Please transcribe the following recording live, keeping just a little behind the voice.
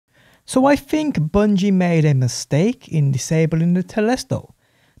So I think Bungie made a mistake in disabling the Telesto.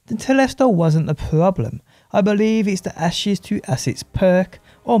 The Telesto wasn't the problem. I believe it's the Ashes to Assets perk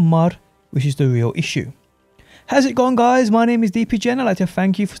or mod which is the real issue. How's it going, guys? My name is DPG and I'd like to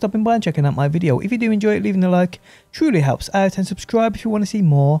thank you for stopping by and checking out my video. If you do enjoy it, leaving a like truly helps out, and subscribe if you want to see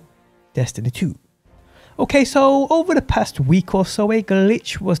more Destiny 2. Okay, so over the past week or so a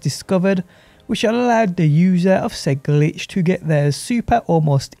glitch was discovered which allowed the user of said glitch to get their super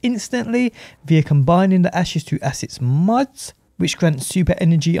almost instantly via combining the Ashes to Assets mods, which grants super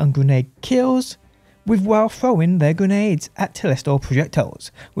energy on grenade kills, with while throwing their grenades at Telesto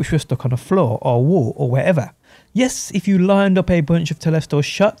projectiles, which were stuck on a floor or wall or wherever. Yes, if you lined up a bunch of Telesto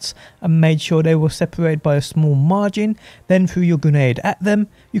shots and made sure they were separated by a small margin, then threw your grenade at them,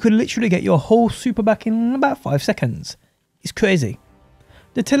 you could literally get your whole super back in about 5 seconds. It's crazy.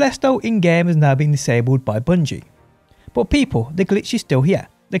 The Telesto in-game has now been disabled by Bungie. But people, the glitch is still here.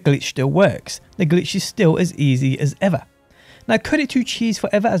 The glitch still works. The glitch is still as easy as ever. Now, credit to Cheese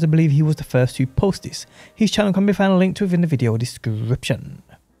Forever, as I believe he was the first to post this. His channel can be found linked within the video description.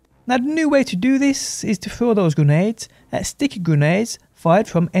 Now, the new way to do this is to throw those grenades at sticky grenades fired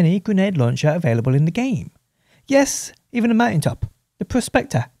from any grenade launcher available in the game. Yes, even the mountaintop, the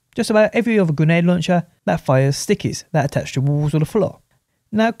prospector, just about every other grenade launcher that fires stickies that attach to walls or the floor.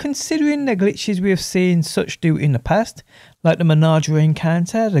 Now, considering the glitches we have seen such do in the past, like the Menagerie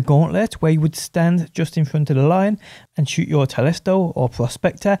encounter, the Gauntlet, where you would stand just in front of the line and shoot your Telesto or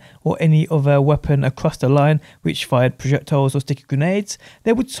Prospector or any other weapon across the line which fired projectiles or sticky grenades,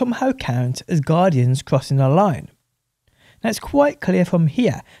 they would somehow count as Guardians crossing the line. Now, it's quite clear from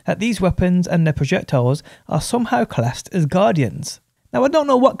here that these weapons and their projectiles are somehow classed as Guardians. Now, I don't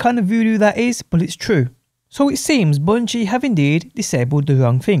know what kind of voodoo that is, but it's true. So it seems Bungie have indeed disabled the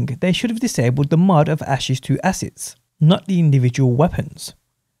wrong thing. They should have disabled the mod of Ashes to Assets, not the individual weapons.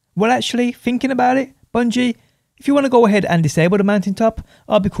 Well, actually, thinking about it, Bungie, if you want to go ahead and disable the mountaintop,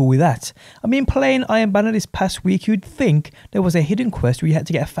 I'll be cool with that. I mean, playing Iron Banner this past week, you'd think there was a hidden quest where you had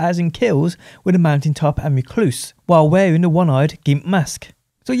to get 1,000 kills with a mountaintop and recluse, while wearing the one-eyed Gimp mask.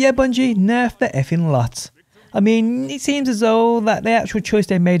 So yeah, Bungie, nerf the effing lot. I mean, it seems as though that the actual choice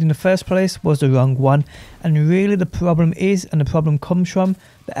they made in the first place was the wrong one, and really the problem is, and the problem comes from,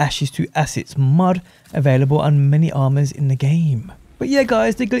 the Ashes to Assets mod available on many armors in the game. But yeah,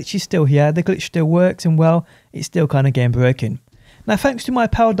 guys, the glitch is still here, the glitch still works, and well, it's still kind of game broken. Now, thanks to my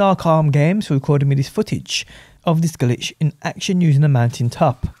pal Dark Arm Games for recording me this footage of this glitch in action using a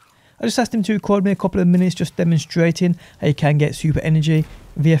mountaintop. I just asked him to record me a couple of minutes just demonstrating how you can get super energy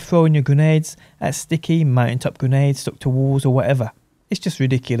via throwing your grenades at sticky mountaintop grenades stuck to walls or whatever. It's just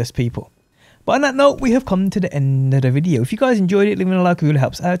ridiculous, people. But on that note, we have come to the end of the video. If you guys enjoyed it, leaving a like really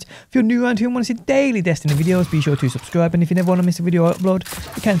helps out. If you're new around here and want to see daily Destiny videos, be sure to subscribe. And if you never want to miss a video I upload,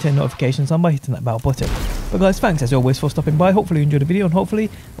 you can turn notifications on by hitting that bell button. But guys, thanks as always for stopping by. Hopefully you enjoyed the video, and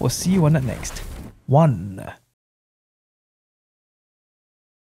hopefully I will see you on that next one.